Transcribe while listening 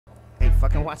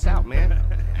fucking watch out, man.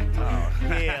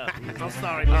 Yeah, I'm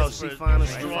sorry, Oh, miss, she for fine as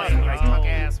destroying fuck. your talk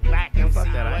ass black and Fuck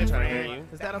see that, I away ain't from trying to hear you. you.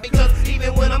 Is that okay? Because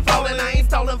even when I'm falling, I ain't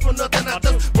stalling for nothing. I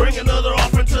just bring another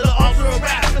offering to the altar of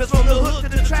rap. Cause from the hook to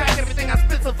the track, everything I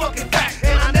spit's a fucking fact.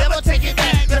 And I never take it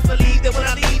back. Best believe that when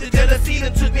I leave, the jealousy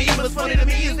that took me. What's funny to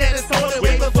me is that it started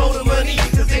way before the money.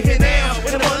 Cause they're here now,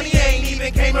 and the money ain't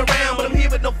even came around. But I'm here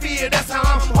with no fear, that's how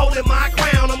I'm holding my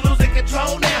crown. I'm losing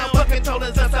control now. Fucking told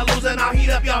us as I lose, and I'll heat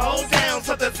up your whole town.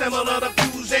 Something similar to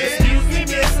fusion. Excuse me,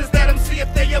 miss, is that MC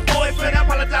if they're your boyfriend? I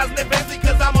apologize in advance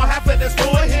because I'm gonna have to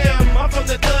destroy him. I'm from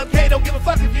the Dub K, don't give a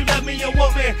fuck if you love me or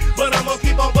want me, but I'm gonna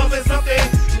keep on bumping something.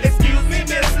 Excuse me,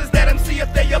 miss, is that MC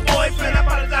if they're your boyfriend? I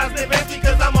apologize in advance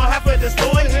because I'm gonna have to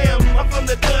destroy him. I'm from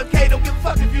the Dub K, don't give a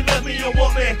fuck if you love me or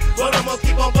want me, but I'm gonna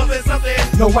keep on bumping something.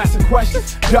 No asking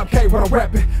questions, Dub K when I'm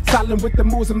rapping. Silent with the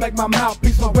moves and make my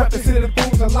mouthpiece my weapon. See the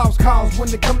fools and lost cause when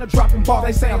they come to dropping ball.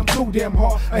 They say I'm too damn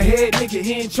hard. A head nigga,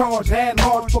 he in charge, had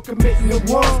large for committing the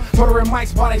ones. Murdering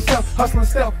mics by theyself, hustling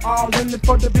stealth, all in it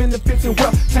for the benefits and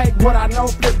wealth. Take what I know,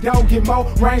 flip dough, get more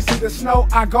rain, see the snow.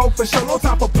 I go for sure, no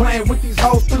time for playing with these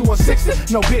hoes.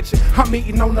 360, no bitching, I'm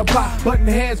eating on the block. Butting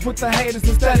heads with the haters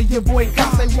instead of your boy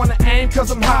cops. They wanna aim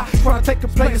cause I'm high, trying to take a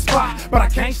player spot. But I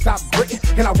can't stop gritting,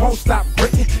 and I won't stop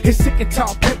gritting. It's sick and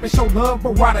talk, pimping, show love,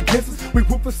 but right against us. We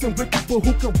ruthless and with people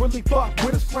who can really fuck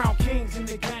with us. Crown kings in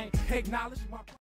the game, acknowledge my